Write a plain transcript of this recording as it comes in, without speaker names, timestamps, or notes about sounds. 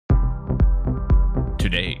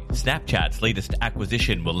Today, Snapchat's latest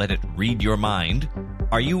acquisition will let it read your mind.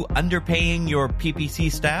 Are you underpaying your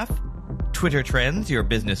PPC staff? Twitter trends your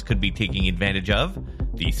business could be taking advantage of.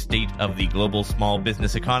 The state of the global small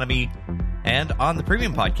business economy. And on the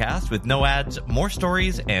Premium Podcast, with no ads, more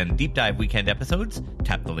stories, and deep dive weekend episodes,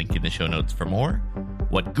 tap the link in the show notes for more.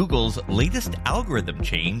 What Google's latest algorithm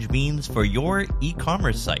change means for your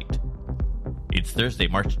e-commerce site. It's Thursday,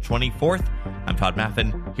 March 24th. I'm Todd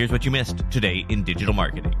Maffin. Here's what you missed today in digital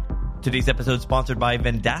marketing. Today's episode sponsored by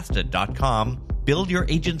Vendasta.com. Build your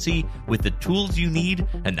agency with the tools you need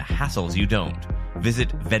and the hassles you don't. Visit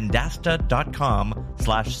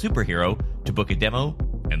Vendasta.com/superhero to book a demo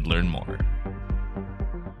and learn more.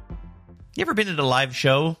 You ever been at a live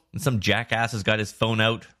show and some jackass has got his phone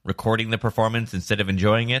out recording the performance instead of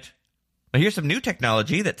enjoying it? Well, here's some new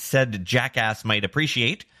technology that said jackass might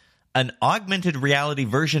appreciate. An augmented reality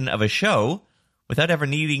version of a show without ever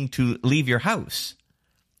needing to leave your house.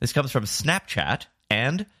 This comes from Snapchat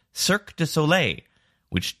and Cirque du Soleil,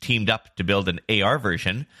 which teamed up to build an AR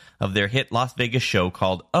version of their hit Las Vegas show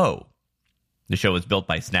called O. The show was built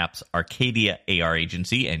by Snap's Arcadia AR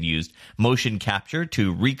agency and used motion capture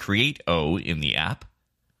to recreate O in the app.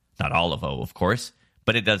 Not all of O, of course,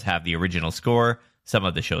 but it does have the original score, some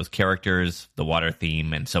of the show's characters, the water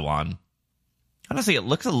theme, and so on. Honestly, it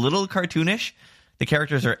looks a little cartoonish. The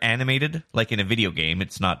characters are animated like in a video game.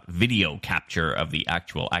 It's not video capture of the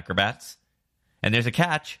actual acrobats. And there's a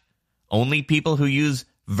catch. Only people who use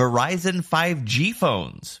Verizon 5G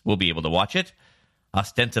phones will be able to watch it,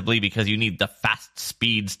 ostensibly because you need the fast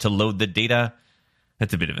speeds to load the data.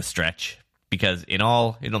 That's a bit of a stretch, because in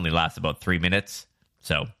all, it only lasts about 3 minutes.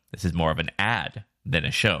 So this is more of an ad than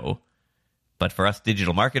a show. But for us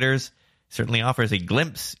digital marketers, it certainly offers a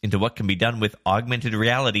glimpse into what can be done with augmented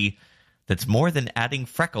reality that's more than adding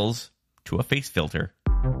freckles to a face filter.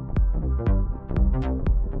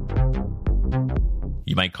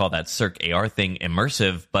 You might call that Cirque AR thing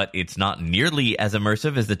immersive, but it's not nearly as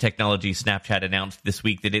immersive as the technology Snapchat announced this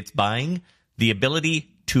week that it's buying. The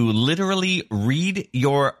ability to literally read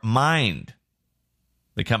your mind.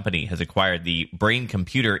 The company has acquired the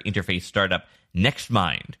brain-computer interface startup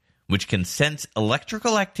NextMind, which can sense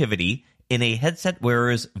electrical activity in a headset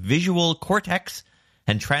wearer's visual cortex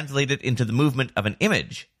and translate it into the movement of an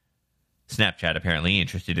image. Snapchat apparently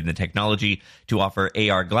interested in the technology to offer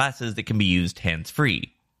AR glasses that can be used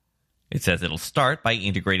hands-free. It says it'll start by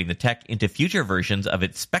integrating the tech into future versions of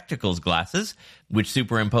its Spectacles glasses, which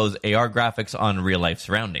superimpose AR graphics on real-life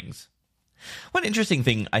surroundings. One interesting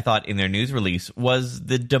thing I thought in their news release was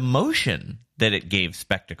the demotion that it gave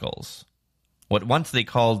Spectacles. What once they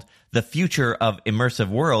called the future of immersive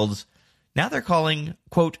worlds, now they're calling,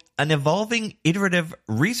 quote, an evolving iterative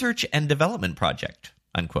research and development project,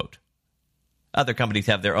 unquote. Other companies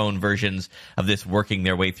have their own versions of this working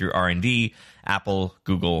their way through R&D, Apple,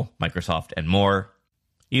 Google, Microsoft, and more.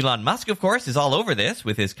 Elon Musk, of course, is all over this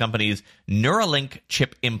with his company's Neuralink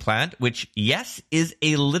chip implant, which, yes, is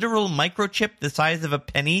a literal microchip the size of a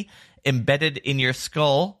penny embedded in your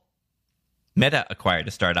skull. Meta acquired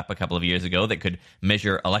a startup a couple of years ago that could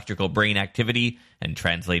measure electrical brain activity and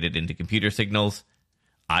translate it into computer signals.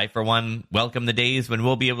 I, for one, welcome the days when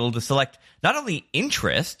we'll be able to select not only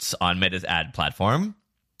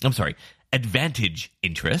advantage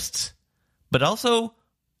interests, but also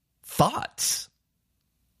thoughts.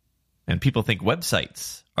 And people think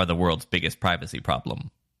websites are the world's biggest privacy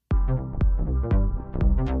problem.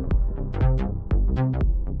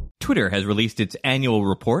 Twitter has released its annual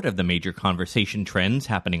report of the major conversation trends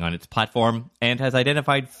happening on its platform and has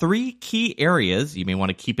identified 3 key areas you may want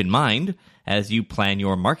to keep in mind as you plan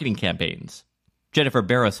your marketing campaigns. Jennifer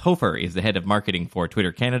Barros-Hofer is the head of marketing for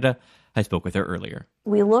Twitter Canada. I spoke with her earlier.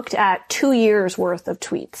 We looked at 2 years worth of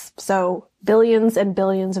tweets, so billions and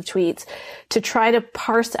billions of tweets, to try to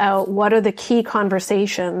parse out what are the key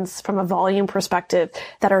conversations from a volume perspective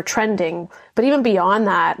that are trending. But even beyond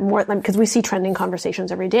that, more because we see trending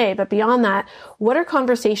conversations every day, but beyond that, what are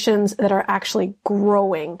conversations that are actually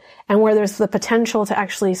growing and where there's the potential to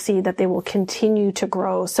actually see that they will continue to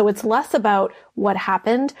grow. So it's less about what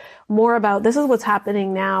happened, more about this is what's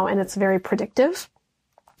happening now, and it's very predictive.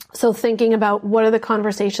 So thinking about what are the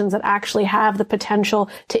conversations that actually have the potential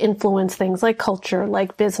to influence things like culture,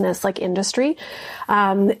 like business, like industry.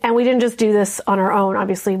 And we didn't just do this on our own.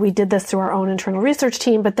 Obviously, we did this through our own internal research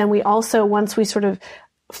team, but then we also, once we sort of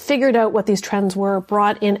figured out what these trends were,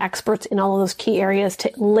 brought in experts in all of those key areas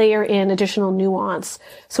to layer in additional nuance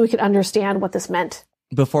so we could understand what this meant.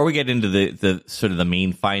 Before we get into the sort of the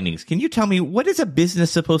main findings, can you tell me, what is a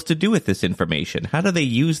business supposed to do with this information? How do they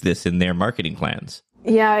use this in their marketing plans?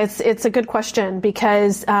 Yeah, it's a good question,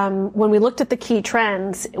 because when we looked at the key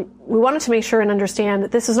trends, we wanted to make sure and understand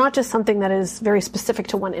that this is not just something that is very specific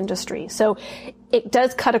to one industry. So it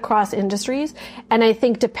does cut across industries, and I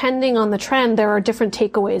think depending on the trend, there are different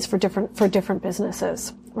takeaways for different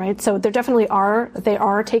businesses, right? So there definitely are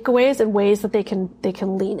takeaways and ways that they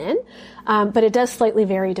can lean in, but it does slightly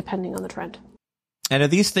vary depending on the trend. And are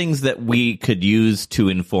these things that we could use to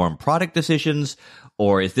inform product decisions,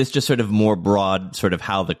 or is this just sort of more broad, sort of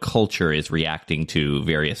how the culture is reacting to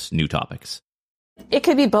various new topics? It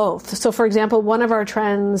could be both. So, for example, one of our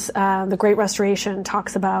trends, the Great Restoration,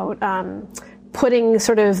 talks about putting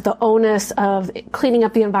sort of the onus of cleaning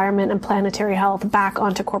up the environment and planetary health back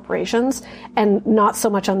onto corporations and not so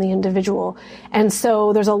much on the individual. And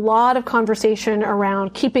so there's a lot of conversation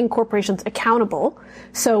around keeping corporations accountable.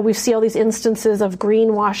 So we see all these instances of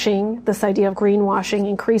greenwashing, this idea of greenwashing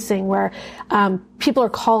increasing, where people are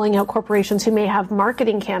calling out corporations who may have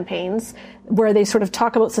marketing campaigns where they sort of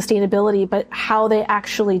talk about sustainability, but how they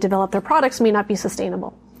actually develop their products may not be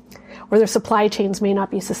sustainable, or their supply chains may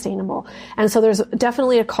not be sustainable. And so there's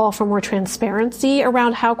definitely a call for more transparency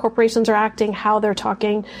around how corporations are acting, how they're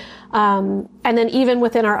talking. And then even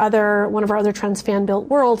within one of our other trends, fan-built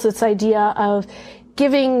worlds, this idea of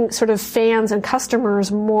giving sort of fans and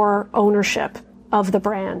customers more ownership of the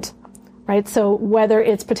brand, right? So whether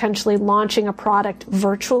it's potentially launching a product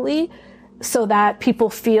virtually so that people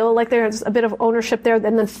feel like there's a bit of ownership there,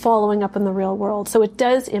 and then following up in the real world. So it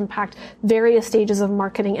does impact various stages of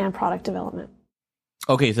marketing and product development.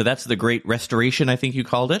 Okay, so that's the Great Restoration, I think you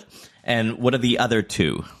called it. And what are the other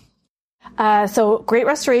two? So Great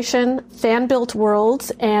Restoration, Fan-Built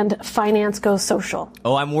Worlds, and Finance Goes Social.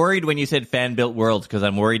 Oh, I'm worried when you said Fan-Built Worlds, because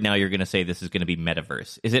I'm worried now you're going to say this is going to be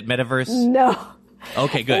metaverse. Is it metaverse? No.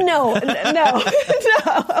 Okay, good. No.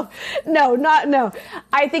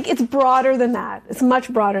 I think it's broader than that. It's much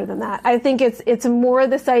broader than that. I think it's more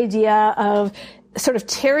this idea of sort of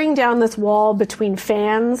tearing down this wall between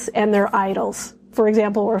fans and their idols, for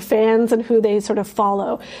example, or fans and who they sort of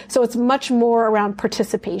follow. So it's much more around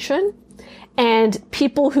participation and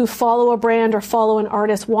people who follow a brand or follow an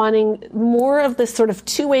artist wanting more of this sort of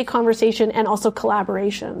two-way conversation and also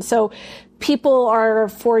collaboration. So people are,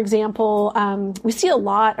 for example, we see a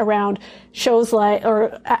lot around shows like,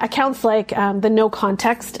 or accounts like the No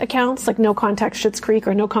Context accounts, like No Context Schitt's Creek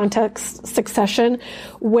or No Context Succession,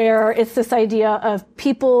 where it's this idea of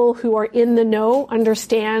people who are in the know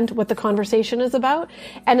understand what the conversation is about.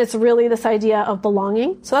 And it's really this idea of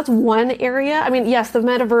belonging. So that's one area. I mean, yes, the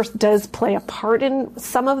metaverse does play a part in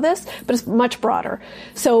some of this, but it's much broader.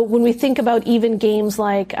 So when we think about even games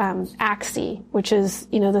like Axie, which is,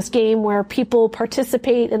 this game where people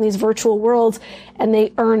participate in these virtual worlds and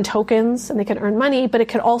they earn tokens and they can earn money, but it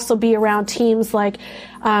could also be around teams like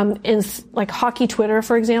hockey Twitter,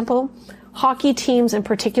 for example. Hockey teams in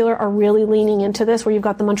particular are really leaning into this, where you've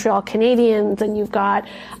got the Montreal Canadiens and you've got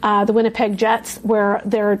the Winnipeg Jets, where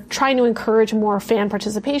they're trying to encourage more fan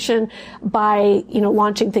participation by,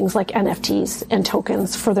 launching things like NFTs and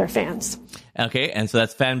tokens for their fans. Okay, and so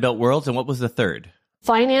that's Fan-Built Worlds, and what was the third?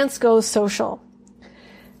 Finance Goes Social.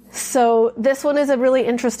 So this one is a really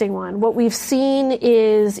interesting one. What we've seen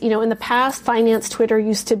is, in the past, finance Twitter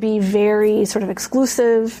used to be very sort of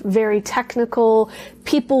exclusive, very technical.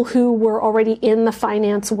 People who were already in the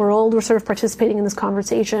finance world were sort of participating in this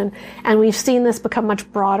conversation. And we've seen this become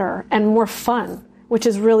much broader and more fun, which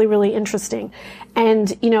is really, really interesting.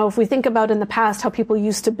 And, if we think about in the past how people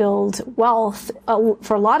used to build wealth,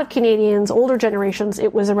 for a lot of Canadians, older generations,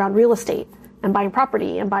 it was around real estate and buying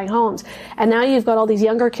property and buying homes. And now you've got all these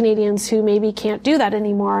younger Canadians who maybe can't do that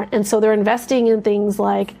anymore. And so they're investing in things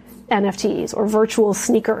like NFTs or virtual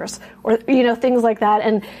sneakers or, things like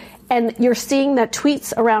that. And you're seeing that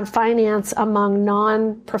tweets around finance among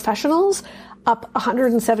non-professionals up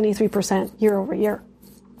 173% year over year.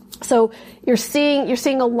 So you're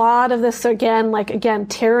seeing a lot of this again,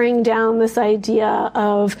 tearing down this idea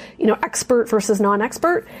of, expert versus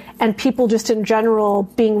non-expert, and people just in general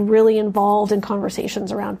being really involved in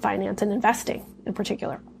conversations around finance and investing in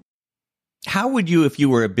particular. How would you, if you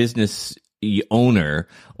were a business owner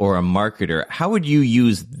or a marketer, how would you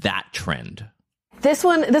use that trend? This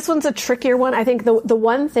one's a trickier one. I think the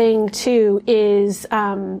one thing too is,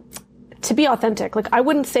 to be authentic. I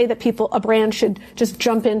wouldn't say that a brand should just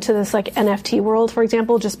jump into this NFT world, for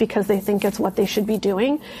example, just because they think it's what they should be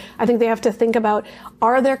doing. I think they have to think about,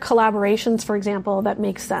 are there collaborations, for example, that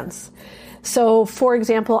make sense? So, for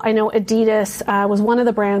example, I know Adidas was one of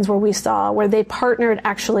the brands where they partnered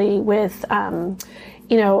actually with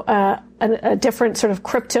a different sort of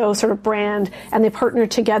crypto sort of brand, and they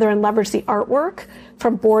partnered together and leveraged the artwork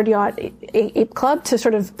from Board Yacht Ape Club to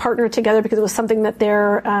sort of partner together because it was something that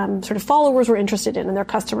their sort of followers were interested in and their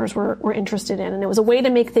customers were interested in. And it was a way to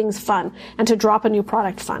make things fun and to drop a new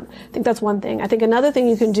product fun. I think that's one thing. I think another thing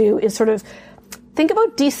you can do is sort of think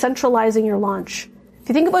about decentralizing your launch. If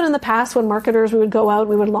you think about in the past when marketers, we would go out,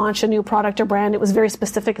 we would launch a new product or brand, it was very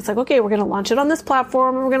specific. It's like, okay, we're going to launch it on this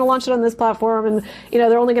platform and we're going to launch it on this platform and,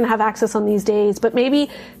 they're only going to have access on these days. But maybe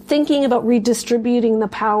thinking about redistributing the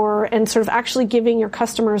power and sort of actually giving your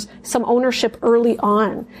customers some ownership early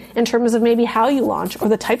on in terms of maybe how you launch or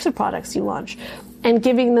the types of products you launch and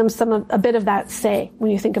giving them a bit of that say when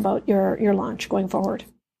you think about your launch going forward.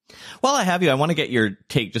 While I have you, I want to get your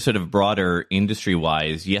take just sort of broader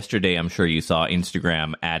industry-wise. Yesterday, I'm sure you saw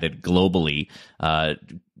Instagram added globally,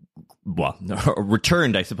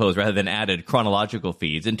 returned, I suppose, rather than added chronological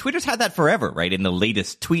feeds. And Twitter's had that forever, right, in the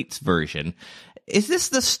latest tweets version. Is this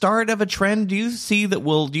the start of a trend? Do you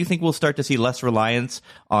think we'll start to see less reliance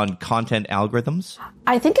on content algorithms?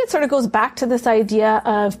 I think it sort of goes back to this idea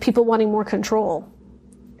of people wanting more control.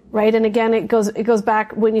 Right. And again, it goes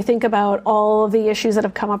back when you think about all of the issues that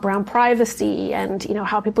have come up around privacy and,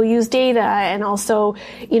 how people use data and also,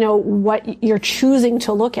 what you're choosing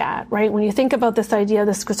to look at. Right. When you think about this idea,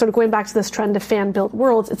 this sort of going back to this trend of fan built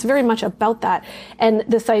worlds, it's very much about that. And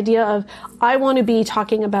this idea of I want to be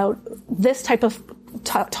talking about this type of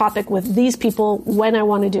topic with these people when I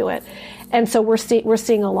want to do it. And so we're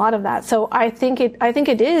seeing a lot of that. So I think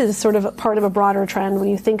it is sort of part of a broader trend when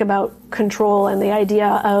you think about control and the idea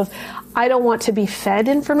of I don't want to be fed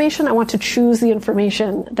information. I want to choose the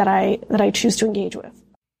information that I choose to engage with.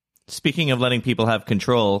 Speaking of letting people have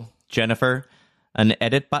control, Jennifer, an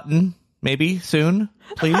edit button maybe soon,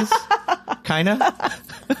 please? Kinda.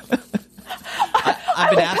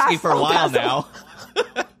 I've been asking for a while now.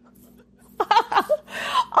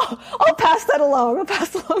 I'll pass that along. I'll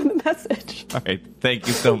pass along the message. All right. Thank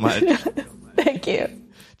you so much. Thank you.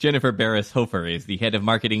 Jennifer Barris-Hofer is the head of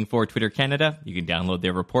marketing for Twitter Canada. You can download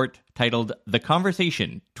their report titled The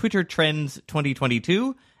Conversation, Twitter Trends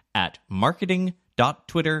 2022 at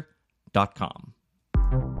marketing.twitter.com.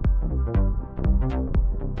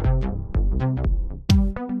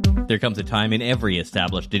 There comes a time in every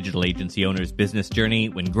established digital agency owner's business journey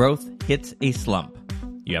when growth hits a slump.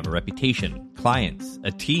 You have a reputation, clients,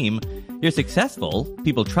 a team. You're successful,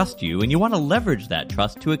 people trust you, and you want to leverage that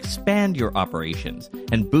trust to expand your operations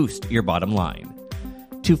and boost your bottom line.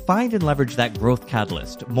 To find and leverage that growth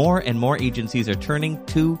catalyst, more and more agencies are turning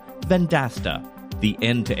to Vendasta, the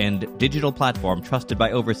end-to-end digital platform trusted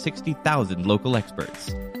by over 60,000 local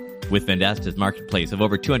experts. With Vendasta's marketplace of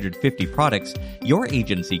over 250 products, your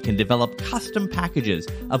agency can develop custom packages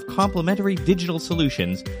of complementary digital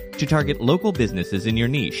solutions to target local businesses in your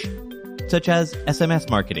niche, such as SMS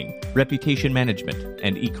marketing, reputation management,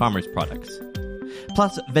 and e-commerce products.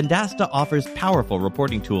 Plus, Vendasta offers powerful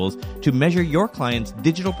reporting tools to measure your clients'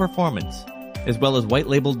 digital performance, as well as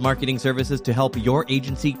white-labeled marketing services to help your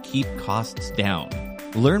agency keep costs down.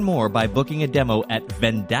 Learn more by booking a demo at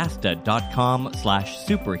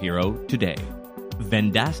vendasta.com/superhero today.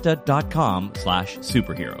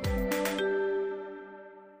 vendasta.com/superhero.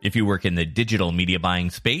 If you work in the digital media buying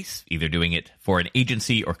space, either doing it for an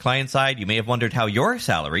agency or client side, you may have wondered how your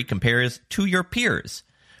salary compares to your peers.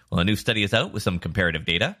 Well, a new study is out with some comparative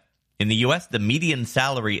data. In the U.S., the median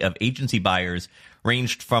salary of agency buyers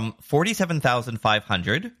ranged from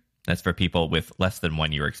 $47,500, that's for people with less than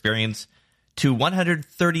 1 year experience, to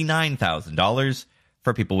 $139,000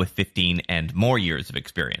 for people with 15 and more years of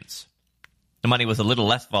experience. The money was a little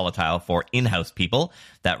less volatile for in-house people.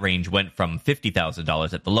 That range went from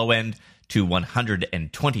 $50,000 at the low end to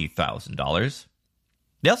 $120,000.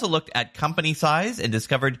 They also looked at company size and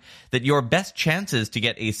discovered that your best chances to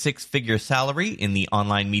get a six-figure salary in the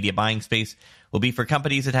online media buying space will be for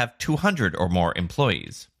companies that have 200 or more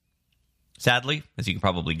employees. Sadly, as you can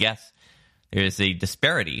probably guess, there is a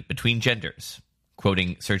disparity between genders.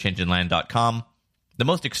 Quoting SearchEngineLand.com, the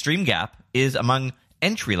most extreme gap is among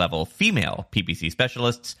entry-level female PPC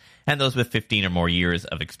specialists and those with 15 or more years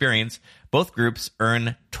of experience. Both groups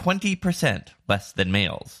earn 20% less than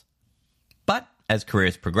males. But as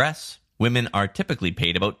careers progress, women are typically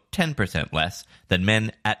paid about 10% less than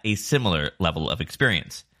men at a similar level of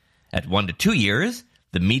experience. At 1 to 2 years,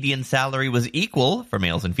 the median salary was equal for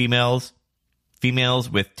males and females. Females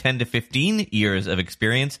with 10 to 15 years of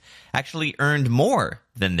experience actually earned more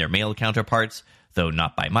than their male counterparts, though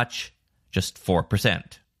not by much, just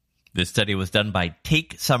 4%. This study was done by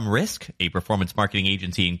Take Some Risk, a performance marketing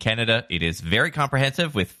agency in Canada. It is very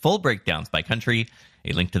comprehensive with full breakdowns by country.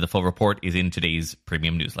 A link to the full report is in today's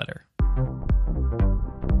premium newsletter.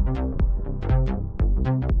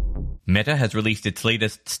 Meta has released its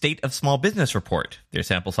latest State of Small Business report, their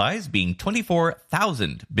sample size being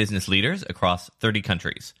 24,000 business leaders across 30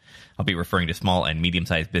 countries. I'll be referring to small and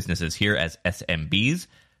medium-sized businesses here as SMBs.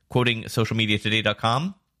 Quoting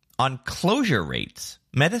socialmediatoday.com, on closure rates,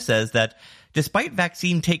 Meta says that despite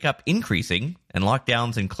vaccine take-up increasing and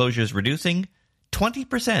lockdowns and closures reducing,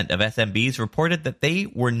 20% of SMBs reported that they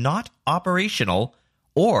were not operational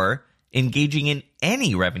or engaging in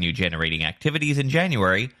any revenue-generating activities in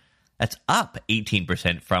January. That's up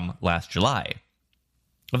 18% from last July.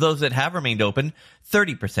 Of those that have remained open,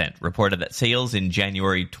 30% reported that sales in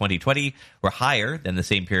January 2020 were higher than the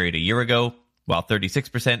same period a year ago, while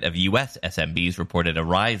 36% of U.S. SMBs reported a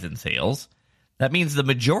rise in sales. That means the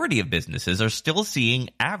majority of businesses are still seeing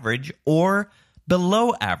average or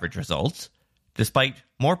below average results, despite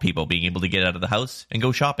more people being able to get out of the house and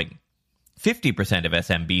go shopping. 50% of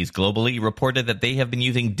SMBs globally reported that they have been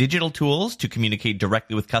using digital tools to communicate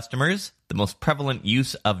directly with customers, the most prevalent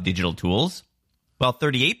use of digital tools, while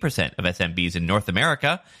 38% of SMBs in North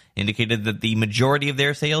America indicated that the majority of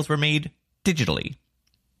their sales were made digitally.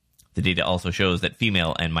 The data also shows that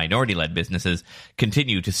female and minority-led businesses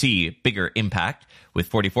continue to see bigger impact, with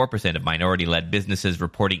 44% of minority-led businesses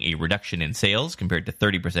reporting a reduction in sales compared to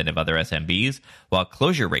 30% of other SMBs, while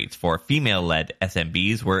closure rates for female-led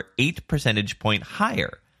SMBs were 8 percentage points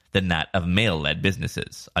higher than that of male-led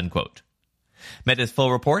businesses, unquote. Meta's full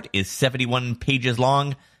report is 71 pages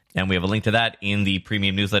long, and we have a link to that in the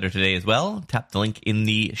premium newsletter today as well. Tap the link in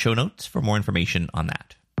the show notes for more information on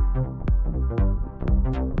that.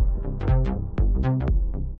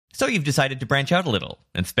 So you've decided to branch out a little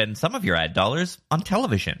and spend some of your ad dollars on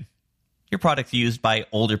television. Your product's used by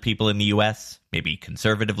older people in the US, maybe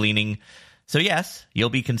conservative-leaning. So yes,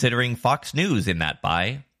 you'll be considering Fox News in that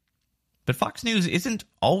buy. But Fox News isn't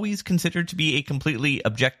always considered to be a completely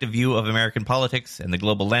objective view of American politics and the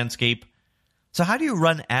global landscape. So how do you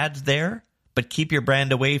run ads there, but keep your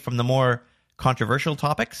brand away from the more controversial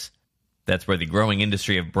topics? That's where the growing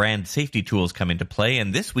industry of brand safety tools come into play,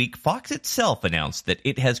 and this week, Fox itself announced that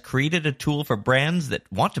it has created a tool for brands that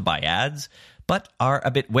want to buy ads, but are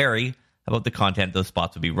a bit wary about the content those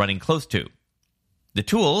spots will be running close to. The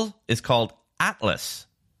tool is called Atlas.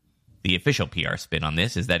 The official PR spin on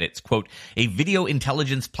this is that it's, quote, a video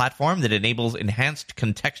intelligence platform that enables enhanced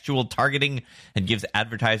contextual targeting and gives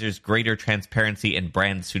advertisers greater transparency and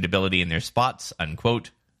brand suitability in their spots,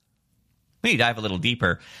 unquote. When you dive a little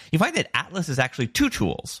deeper, you find that Atlas is actually two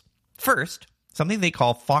tools. First, something they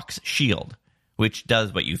call Fox Shield, which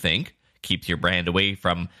does what you think, keeps your brand away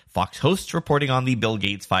from Fox hosts reporting on the Bill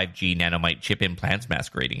Gates 5G nanomite chip implants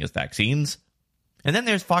masquerading as vaccines. And then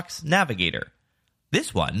there's Fox Navigator.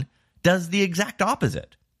 This one does the exact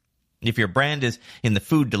opposite. If your brand is in the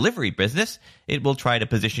food delivery business, it will try to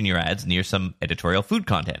position your ads near some editorial food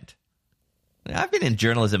content. I've been in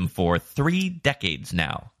journalism for 3 decades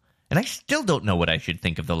now, and I still don't know what I should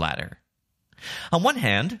think of the latter. On one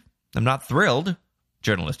hand, I'm not thrilled,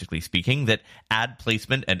 journalistically speaking, that ad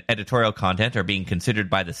placement and editorial content are being considered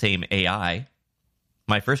by the same AI.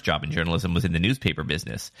 My first job in journalism was in the newspaper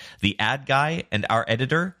business. The ad guy and our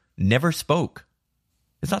editor never spoke.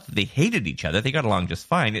 It's not that they hated each other, they got along just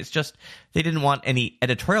fine. It's just they didn't want any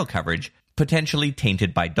editorial coverage potentially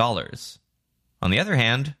tainted by dollars. On the other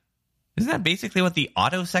hand, isn't that basically what the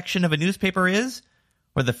auto section of a newspaper is?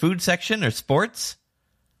 Or the food section, or sports?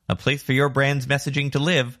 A place for your brand's messaging to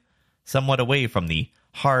live, somewhat away from the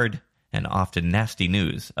hard and often nasty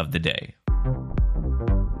news of the day.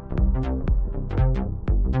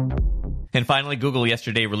 And finally, Google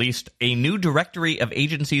yesterday released a new directory of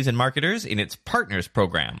agencies and marketers in its Partners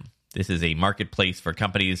program. This is a marketplace for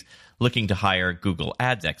companies looking to hire Google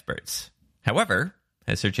Ads experts. However,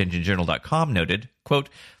 as SearchEngineJournal.com noted, quote,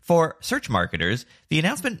 for search marketers, the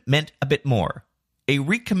announcement meant a bit more. A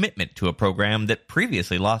recommitment to a program that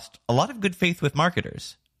previously lost a lot of good faith with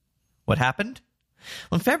marketers. What happened?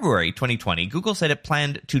 Well, in February 2020, Google said it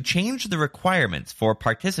planned to change the requirements for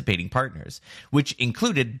participating partners, which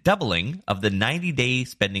included doubling of the 90-day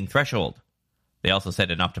spending threshold. They also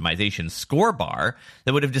set an optimization score bar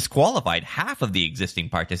that would have disqualified half of the existing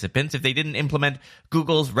participants if they didn't implement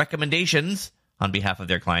Google's recommendations on behalf of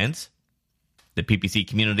their clients. The PPC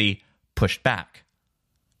community pushed back.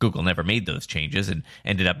 Google never made those changes and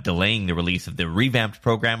ended up delaying the release of the revamped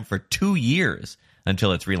program for 2 years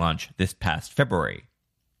until its relaunch this past February.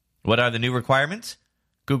 What are the new requirements?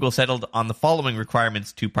 Google settled on the following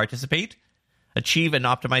requirements to participate. achieve an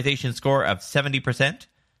optimization score of 70%,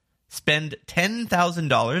 spend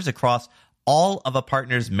 $10,000 across all of a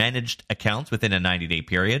partner's managed accounts within a 90-day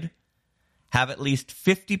period, have at least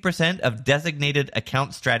 50% of designated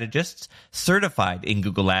account strategists certified in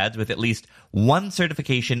Google Ads with at least one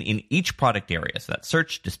certification in each product area, so that's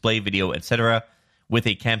search, display, video, etc., with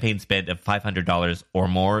a campaign spend of $500 or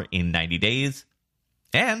more in 90 days.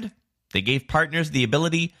 And they gave partners the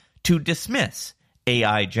ability to dismiss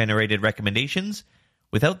AI-generated recommendations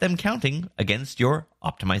without them counting against your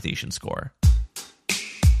optimization score.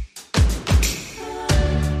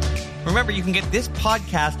 Remember, you can get this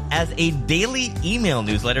podcast as a daily email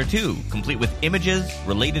newsletter too, complete with images,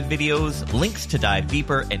 related videos, links to dive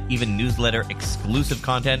deeper, and even newsletter exclusive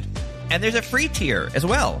content. And there's a free tier as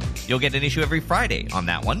well. You'll get an issue every Friday on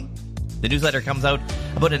that one. The newsletter comes out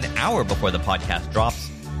about an hour before the podcast drops.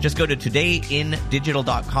 Just go to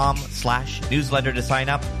todayindigital.com/newsletter to sign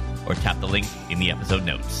up, or tap the link in the episode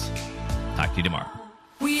notes. Talk to you tomorrow.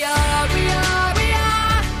 We are unforgettable.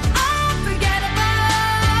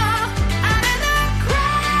 Out of the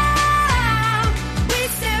crowd, we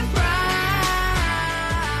stand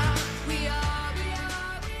proud. We are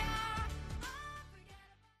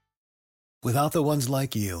Without the ones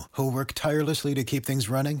like you, who work tirelessly to keep things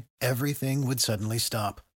running, everything would suddenly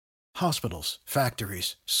stop. Hospitals,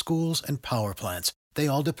 factories, schools, and power plants, they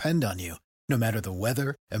all depend on you. No matter the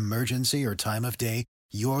weather, emergency, or time of day,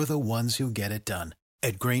 you're the ones who get it done.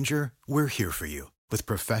 At Grainger, we're here for you with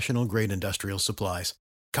professional-grade industrial supplies.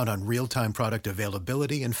 Count on real-time product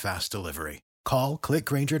availability and fast delivery. Call, click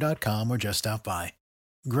Grainger.com, or just stop by.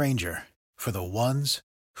 Grainger, for the ones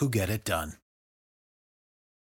who get it done.